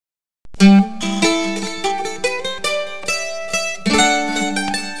How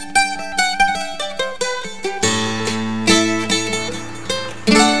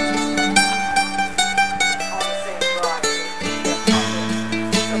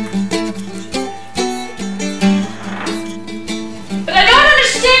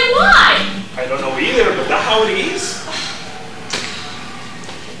it is?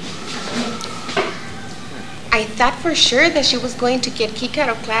 I thought for sure that she was going to get kicked out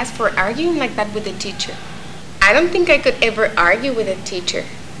of class for arguing like that with the teacher. I don't think I could ever argue with a teacher.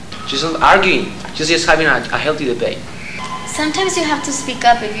 She's not arguing. She's just having a healthy debate. Sometimes you have to speak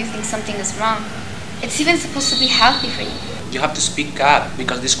up if you think something is wrong. It's even supposed to be healthy for you. You have to speak up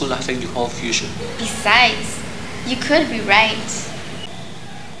because this could affect your whole future. Besides, you could be right.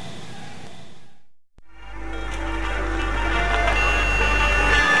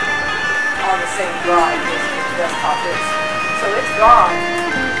 Drive this desktop is. So it's gone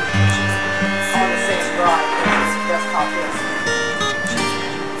on the same drive this desktop is.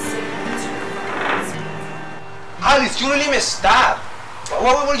 Alice, you really messed up.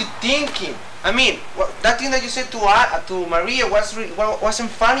 What were you thinking? I mean, that thing that you said to Maria wasn't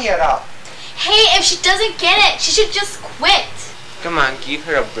funny at all. Hey, if she doesn't get it, she should just quit. Come on, give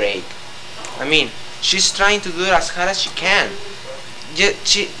her a break. I mean, she's trying to do it as hard as she can.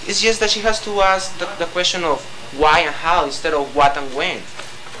 It's just that she has to ask the question of why and how instead of what and when.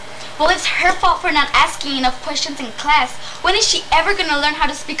 Well, it's her fault for not asking enough questions in class. When is she ever going to learn how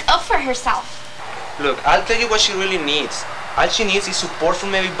to speak up for herself? Look, I'll tell you what she really needs. All she needs is support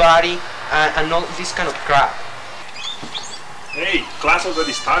from everybody and all this kind of crap. Hey, class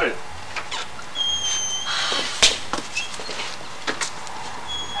already started.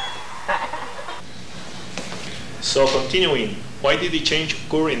 So continuing, why did the change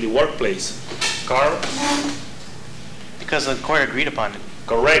occur in the workplace? Carl? Because the court agreed upon it.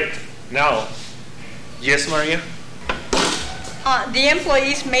 Correct. Now, yes, Maria? The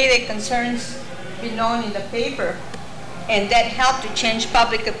employees made their concerns be known in the paper, and that helped to change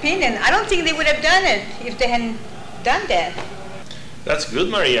public opinion. I don't think they would have done it if they hadn't done that. That's good,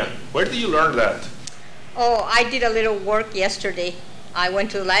 Maria. Where did you learn that? Oh, I did a little work yesterday. I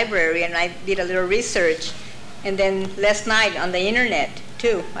went to the library and I did a little research. And then last night on the internet,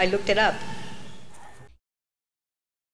 too, I looked it up.